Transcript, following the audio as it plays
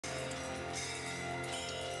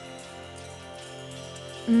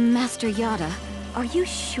Master Yada, are you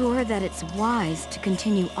sure that it's wise to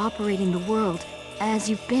continue operating the world as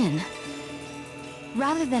you've been?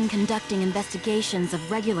 Rather than conducting investigations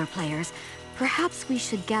of regular players, perhaps we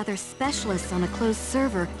should gather specialists on a closed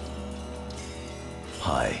server.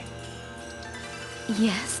 Hi.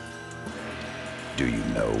 Yes? Do you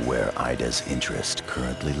know where Ida's interest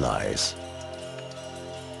currently lies?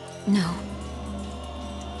 No.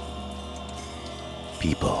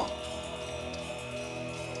 People.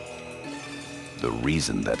 The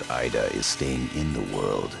reason that Ida is staying in the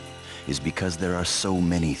world is because there are so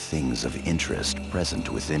many things of interest present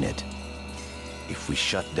within it. If we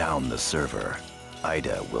shut down the server,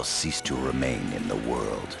 Ida will cease to remain in the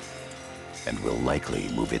world, and will likely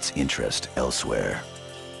move its interest elsewhere.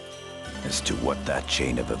 As to what that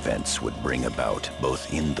chain of events would bring about,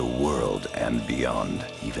 both in the world and beyond,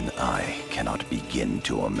 even I cannot begin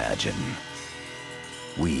to imagine.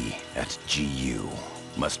 We, at GU,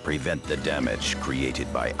 must prevent the damage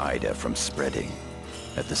created by Ida from spreading.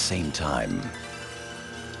 At the same time,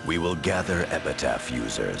 we will gather Epitaph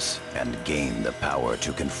users and gain the power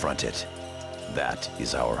to confront it. That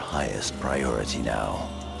is our highest priority now.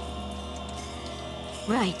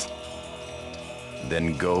 Right.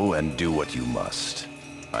 Then go and do what you must.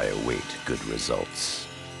 I await good results.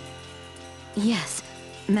 Yes,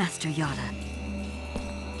 Master Yada.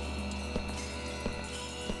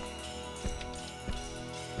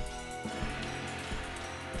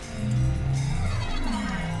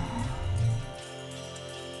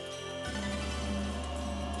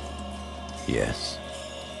 Yes.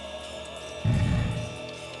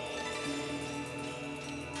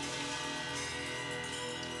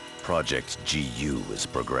 Project GU is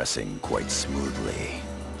progressing quite smoothly.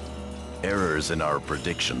 Errors in our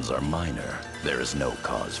predictions are minor. There is no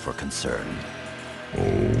cause for concern.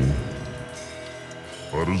 Oh?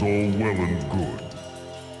 That is all well and good.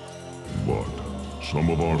 But some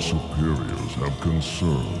of our superiors have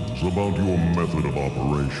concerns about your method of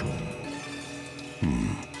operation.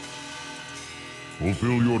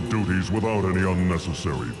 Fulfill your duties without any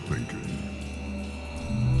unnecessary thinking.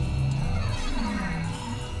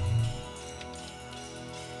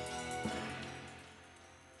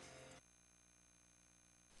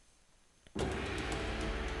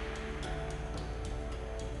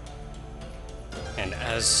 And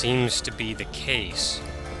as seems to be the case,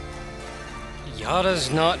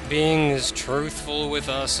 Yada's not being as truthful with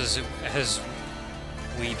us as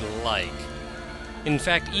we'd like. In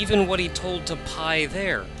fact, even what he told to Pi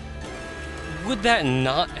there, would that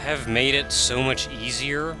not have made it so much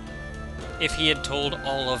easier if he had told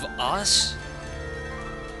all of us?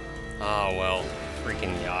 Ah, well,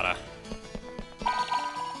 freaking Yada.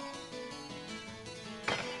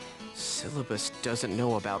 Syllabus doesn't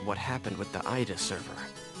know about what happened with the Ida server.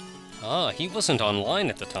 Ah, he wasn't online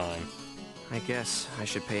at the time. I guess I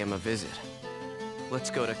should pay him a visit.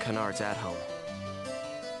 Let's go to Kennard's at-home.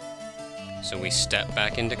 So we step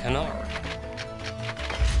back into Kennard.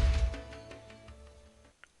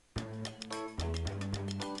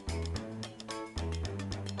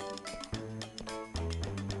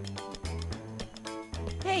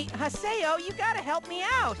 Hey, Haseo, you gotta help me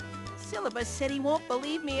out. Syllabus said he won't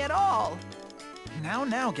believe me at all.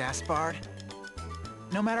 Now, Gaspard.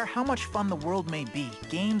 No matter how much fun the world may be,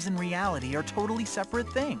 games and reality are totally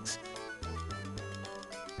separate things.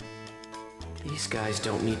 These guys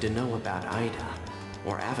don't need to know about Ida,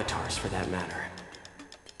 or avatars for that matter.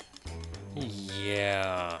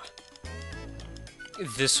 Yeah.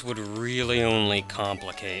 This would really only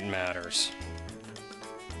complicate matters.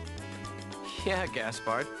 Yeah,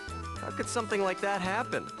 Gaspard. How could something like that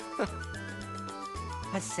happen?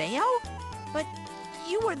 Haseo? But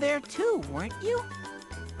you were there too, weren't you?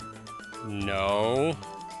 No.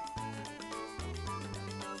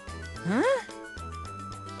 Huh?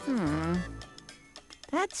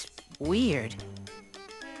 That's weird.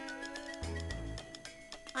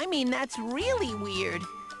 I mean, that's really weird.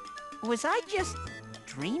 Was I just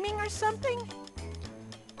dreaming or something?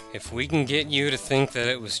 If we can get you to think that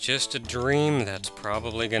it was just a dream, that's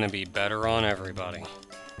probably gonna be better on everybody.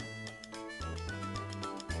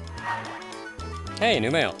 Hey,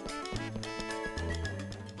 new mail.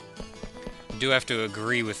 Do have to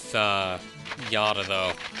agree with Yada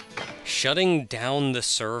though. Shutting down the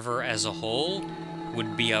server as a whole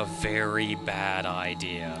would be a very bad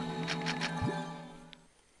idea.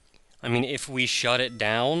 I mean, if we shut it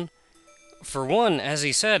down, for one, as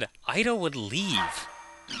he said, Ida would leave.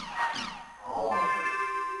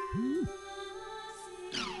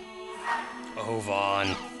 Oh,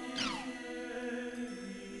 Vaughn.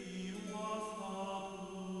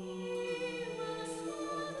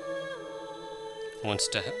 wants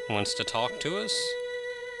to talk to us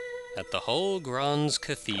at the Holgrons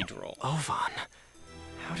Cathedral. Ovan.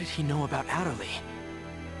 How did he know about Adderley?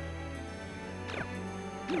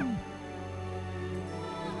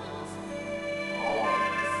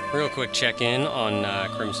 Real quick check-in on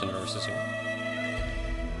Crimson versus here.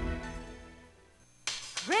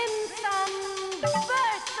 Crimson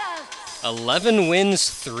versus 11 wins,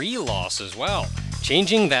 3 losses. Wow.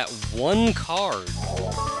 Changing that one card.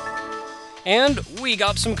 And we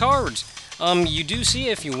got some cards. You do see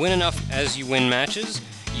if you win enough as you win matches,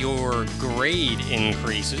 your grade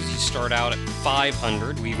increases. You start out at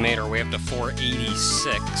 500. We've made our way up to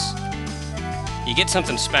 486. You get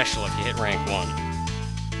something special if you hit rank 1.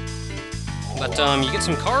 But you get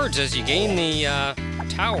some cards as you gain the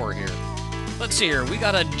tower here. Let's see here. We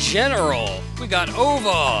got a general. We got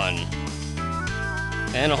Ovan.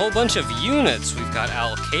 And a whole bunch of units. We've got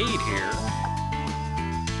Alcade here.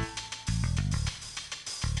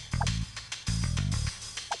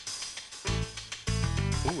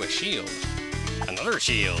 Ooh, a shield. Another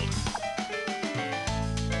shield.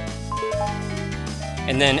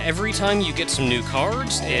 And then every time you get some new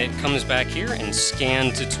cards, it comes back here and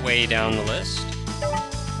scans its way down the list.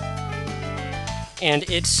 And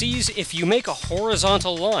it sees if you make a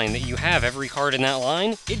horizontal line that you have every card in that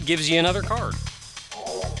line, it gives you another card.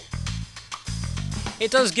 It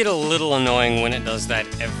does get a little annoying when it does that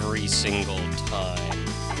every single time.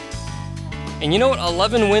 And you know what?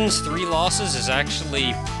 11 wins, 3 losses is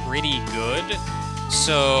actually pretty good.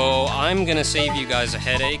 So I'm gonna save you guys a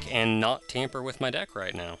headache and not tamper with my deck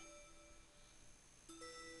right now.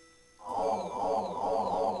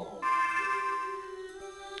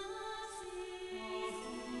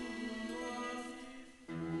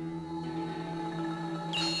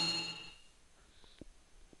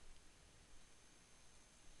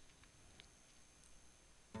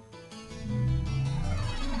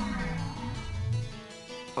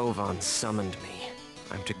 Ovan summoned me.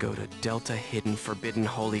 I'm to go to Delta Hidden Forbidden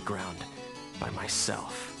Holy Ground by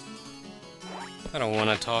myself. I don't want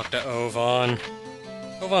to talk to Ovan.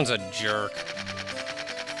 Ovan's a jerk.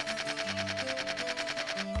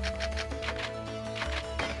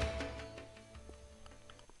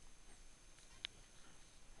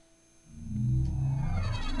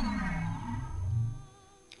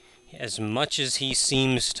 As much as he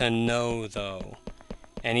seems to know, though,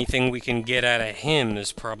 anything we can get out of him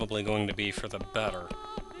is probably going to be for the better.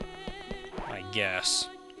 I guess.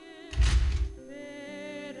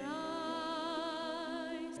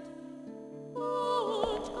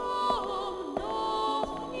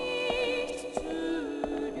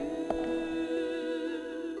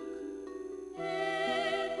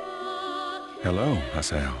 Hello,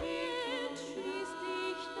 Haseo.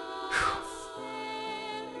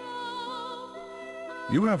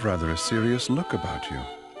 You have rather a serious look about you.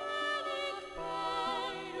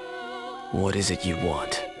 What is it you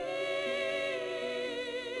want?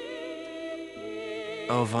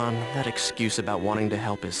 Ovan, that excuse about wanting to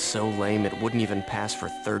help is so lame it wouldn't even pass for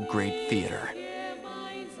third-grade theater.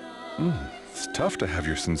 It's tough to have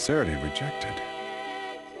your sincerity rejected.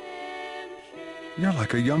 You're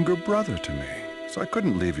like a younger brother to me, so I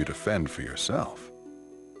couldn't leave you to fend for yourself.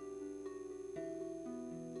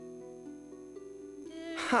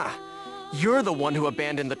 Ha! You're the one who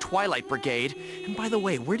abandoned the Twilight Brigade. And by the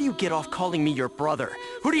way, where do you get off calling me your brother?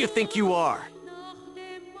 Who do you think you are?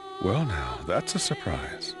 Well now, that's a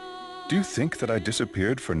surprise. Do you think that I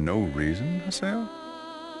disappeared for no reason, Haseo?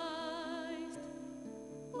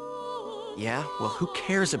 Yeah? Well, who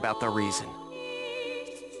cares about the reason?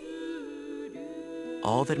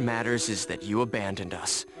 All that matters is that you abandoned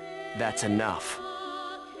us. That's enough.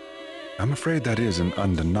 I'm afraid that is an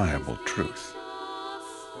undeniable truth.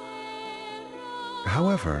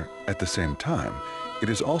 However, at the same time, it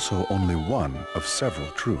is also only one of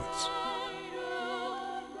several truths.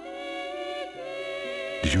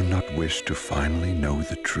 Do you not wish to finally know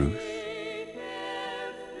the truth?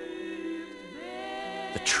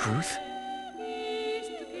 The truth?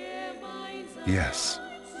 Yes.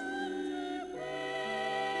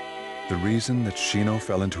 The reason that Shino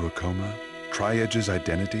fell into a coma, Tri-Edge's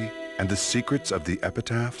identity, and the secrets of the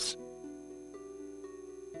epitaphs?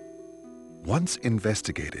 Once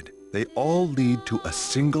investigated, they all lead to a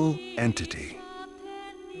single entity.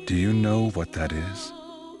 Do you know what that is?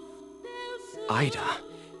 Ida.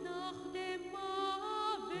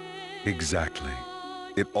 Exactly.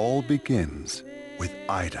 It all begins with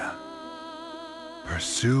Ida.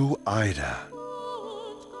 Pursue Ida.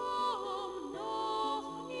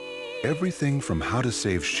 Everything from how to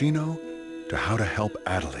save Shino to how to help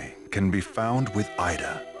Adderley can be found with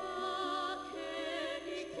Ida.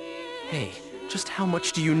 Hey, Just how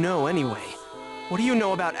much do you know, anyway? What do you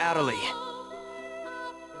know about Adelie?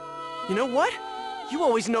 You know what? You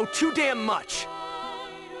always know too damn much!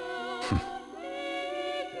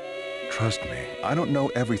 Trust me, I don't know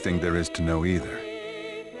everything there is to know either.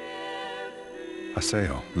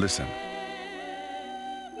 Haseo, listen.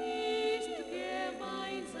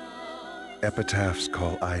 Epitaphs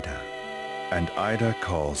call Ida, and Ida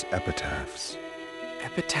calls epitaphs.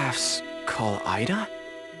 Epitaphs call Ida?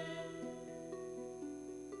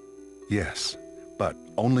 Yes, but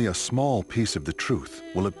only a small piece of the truth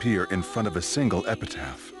will appear in front of a single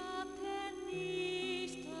epitaph.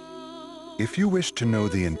 If you wish to know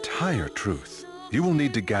the entire truth, you will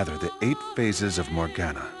need to gather the 8 phases of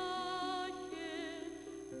Morgana.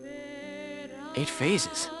 8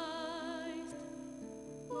 phases?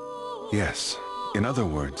 Yes, in other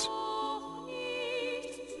words,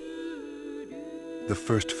 the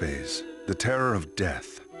first phase, the terror of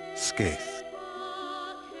death, Skaith.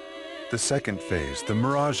 The second phase, the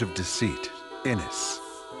mirage of deceit, Innis.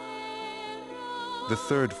 The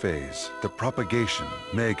third phase, the propagation,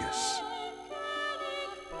 Magus.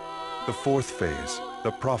 The fourth phase,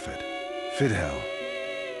 the prophet, Fidhel.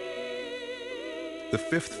 The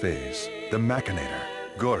fifth phase, the machinator,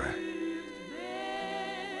 Gore.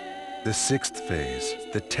 The sixth phase,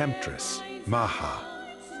 the temptress, Maha.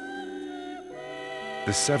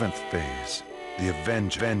 The seventh phase, the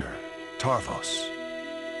avenger, Tarvos.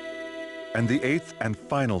 And the 8th and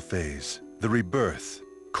final phase, the rebirth,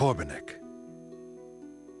 Korbanik.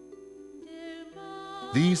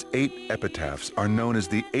 These 8 epitaphs are known as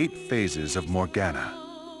the 8 phases of Morgana.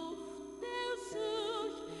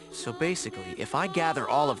 So basically, if I gather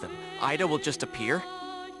all of them, Ida will just appear?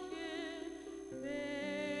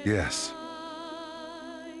 Yes.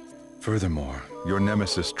 Furthermore, your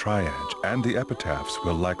nemesis Triage and the epitaphs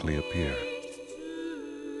will likely appear.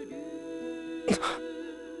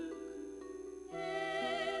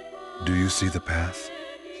 Do you see the path?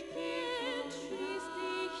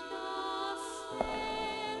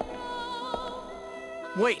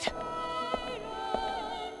 Wait!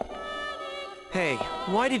 Hey,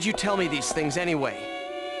 why did you tell me these things anyway?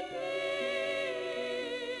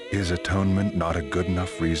 Is atonement not a good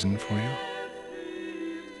enough reason for you?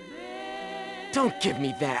 Don't give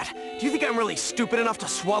me that! Do you think I'm really stupid enough to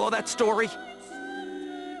swallow that story?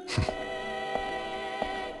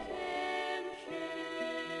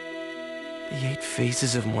 The 8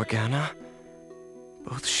 phases of Morgana?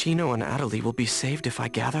 Both Shino and Adelie will be saved if I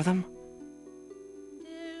gather them?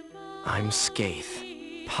 I'm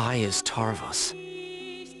Skaith. Pi is Tarvos.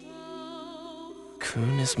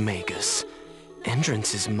 Kun is Magus.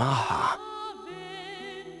 Endrance is Maha.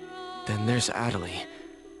 Then there's Adelie.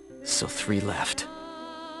 So 3 left.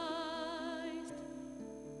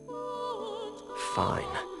 Fine.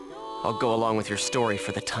 I'll go along with your story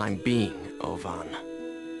for the time being, Ovan.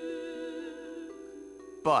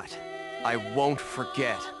 But I won't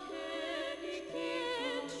forget.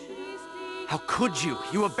 How could you?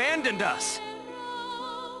 You abandoned us!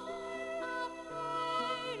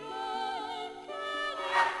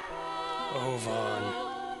 Ovan.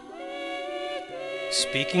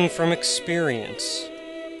 Speaking from experience,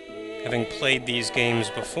 having played these games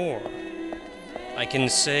before, I can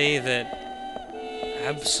say that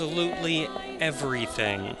absolutely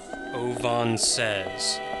everything Ovan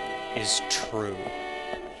says is true.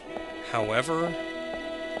 However,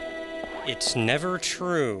 it's never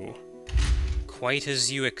true quite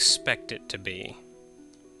as you expect it to be.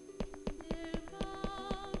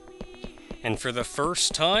 And for the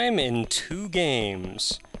first time in 2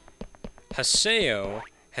 games, Haseo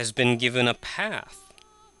has been given a path.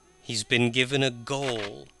 He's been given a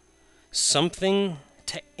goal, something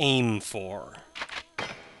to aim for.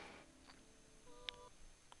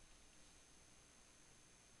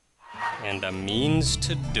 And a means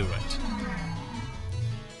to do it.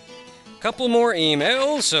 Couple more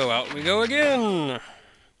emails, so out we go again.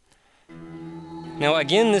 Now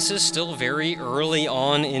again, this is still very early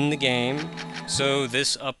on in the game, so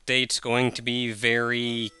this update's going to be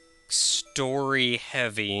very story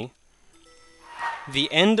heavy. The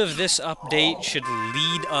end of this update should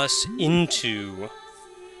lead us into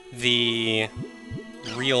the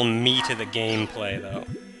real meat of the gameplay, though.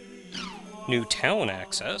 New town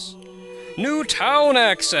access. New town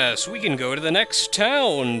access! We can go to the next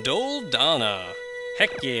town, Doldana.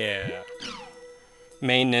 Heck yeah.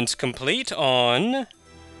 Maintenance complete on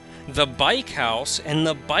the bike house and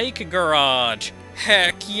the bike garage.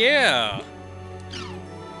 Heck yeah!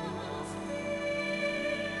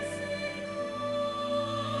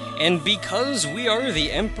 And because we are the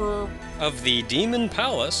Emperor of the Demon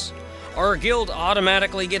Palace, our guild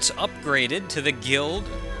automatically gets upgraded to the guild,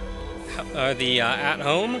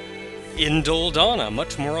 at-home in Dol Dana.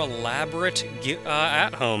 Much more elaborate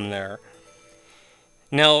at-home there.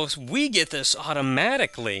 Now, we get this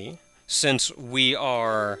automatically, since we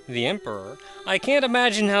are the Emperor. I can't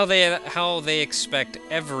imagine how they expect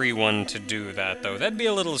everyone to do that, though. That'd be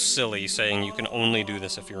a little silly, saying you can only do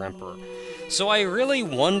this if you're Emperor. So I really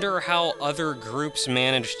wonder how other groups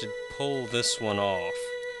manage to pull this one off.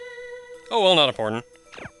 Oh well, not important.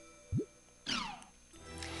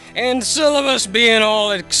 And Syllabus being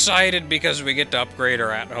all excited because we get to upgrade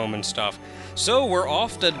our at-home and stuff. So we're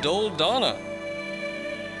off to Dol Dana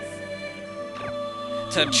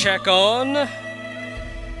to check on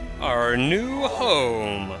our new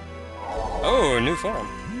home. Oh, new forum.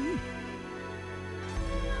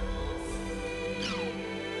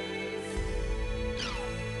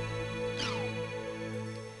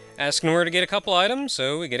 Asking where to get a couple items,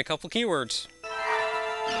 so we get a couple keywords.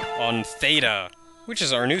 On Theta, which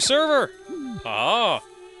is our new server. Ah.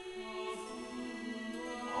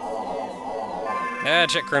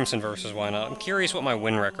 Check Crimson versus, why not? I'm curious what my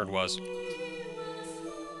win record was.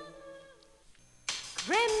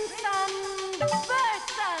 Crimson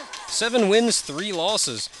versus 7 wins, 3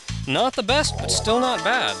 losses. Not the best, but still not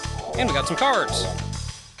bad. And we got some cards.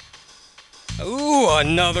 Ooh,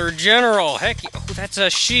 another general. Heck, oh, that's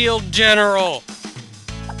a shield general.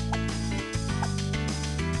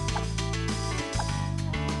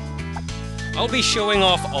 I'll be showing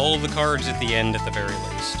off all the cards at the end at the very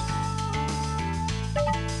least.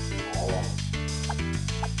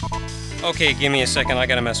 Okay, give me a second. I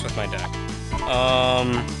gotta mess with my deck.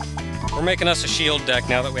 We're making us a shield deck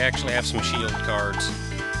now that we actually have some shield cards.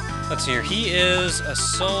 Let's see here. He is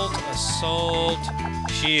Assault, Assault,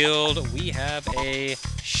 Shield. We have a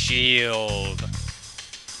Shield.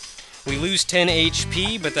 We lose 10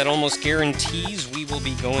 HP, but that almost guarantees we will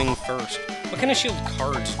be going first. What kind of shield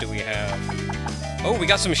cards do we have? Oh, we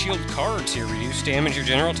got some shield cards here. Reduce damage your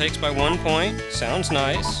general takes by 1 point. Sounds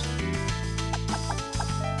nice.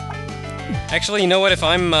 Actually, you know what? If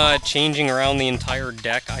I'm changing around the entire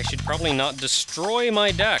deck, I should probably not destroy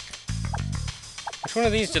my deck. Which one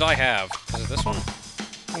of these did I have? Was it this one? I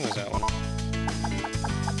think it was that one.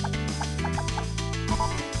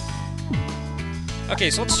 Okay,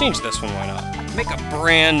 so let's change this one, why not? Make a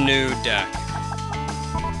brand new deck.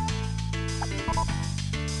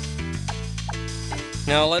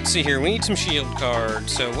 Now, let's see here. We need some shield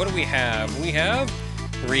cards. So, what do we have? We have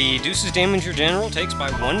reduces damage your general takes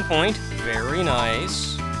by 1 point. Very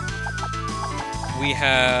nice. We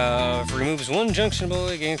have removes 1 junction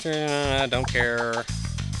ability, gain 3, don't care.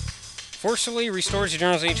 Forcefully restores your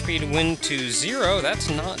general's HP to win to 0. That's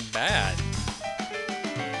not bad.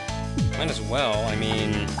 Might as well, I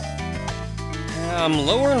mean... I'm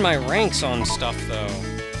lowering my ranks on stuff, though.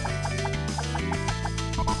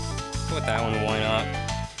 Put that one, why not?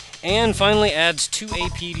 And finally adds 2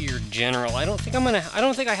 AP to your general. I don't think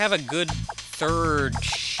I have a good 3rd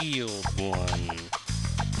shield one.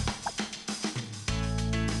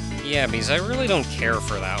 Yeah, because I really don't care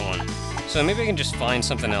for that one. So maybe I can just find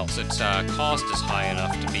something else. Its cost is high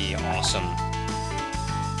enough to be awesome.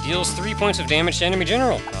 Deals 3 points of damage to enemy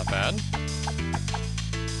general. Not bad.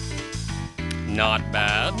 Not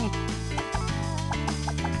bad.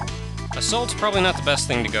 Assault's probably not the best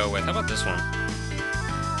thing to go with. How about this one?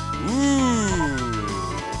 Ooh!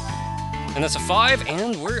 And that's a 5,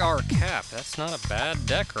 and we are capped. That's not a bad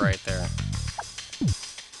deck right there.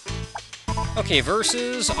 Okay,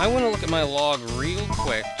 versus... I want to look at my log real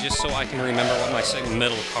quick, just so I can remember what my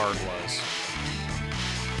middle card was.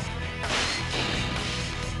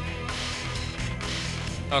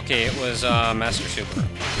 Okay, it was Master Super.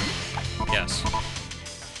 Yes.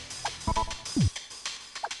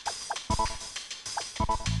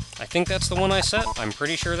 I think that's the one I set. I'm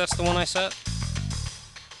pretty sure that's the one I set.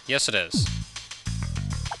 Yes, it is.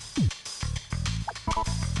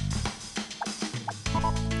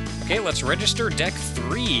 Okay, let's register deck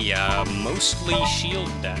 3, mostly shield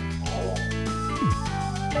deck.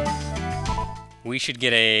 We should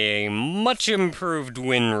get a much improved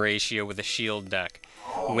win ratio with a shield deck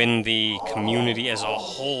when the community as a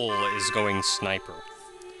whole is going sniper.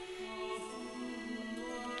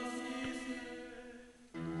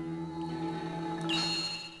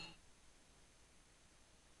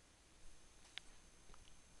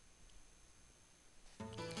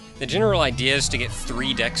 The general idea is to get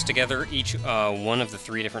 3 decks together, each one of the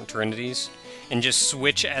 3 different trinities, and just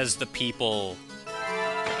switch as the people...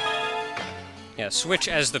 Yeah, switch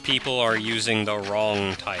as the people are using the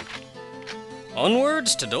wrong type.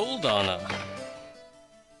 Onwards to Dol Dana.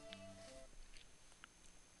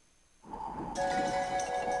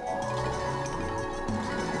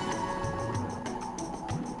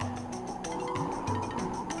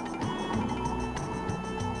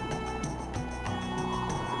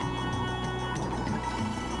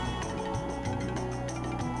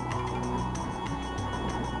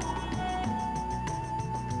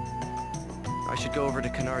 should go over to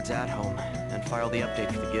Kennard's at-home and file the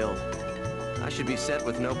update for the guild. I should be set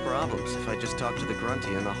with no problems if I just talk to the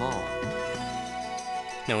Grunty in the hall.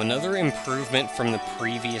 Now, another improvement from the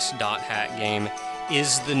previous Dot Hat game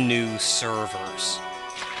is the new servers.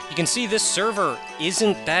 You can see this server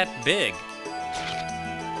isn't that big.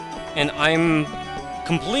 And I'm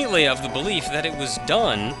completely of the belief that it was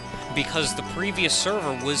done because the previous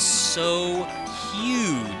server was so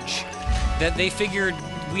huge that they figured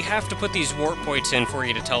we have to put these warp points in for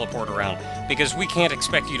you to teleport around, because we can't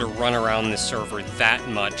expect you to run around this server that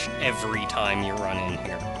much every time you run in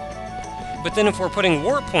here. But then if we're putting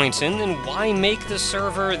warp points in, then why make the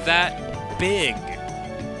server that big?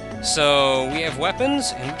 So we have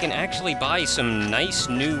weapons, and we can actually buy some nice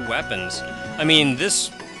new weapons. I mean,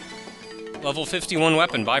 this level 51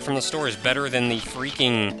 weapon, buy from the store, is better than the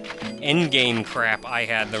freaking endgame crap I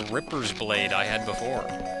had, the Ripper's Blade I had before.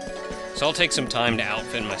 So I'll take some time to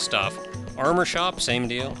outfit my stuff. Armor shop, same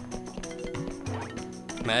deal.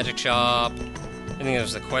 Magic shop. I think it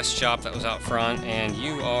was the quest shop that was out front, and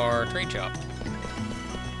you are trade shop.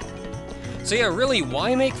 So yeah, really,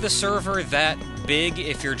 why make the server that big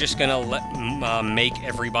if you're just gonna make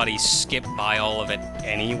everybody skip by all of it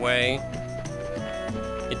anyway?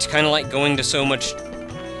 It's kind of like going to so much...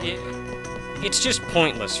 It's just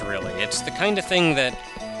pointless, really. It's the kind of thing that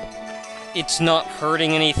it's not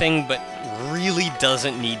hurting anything, but really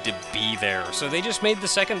doesn't need to be there. So they just made the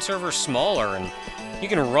second server smaller, and you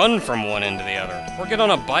can run from one end to the other. Or get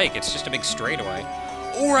on a bike, it's just a big straightaway.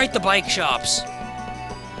 Or at the bike shops!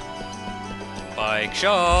 Bike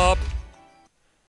shop!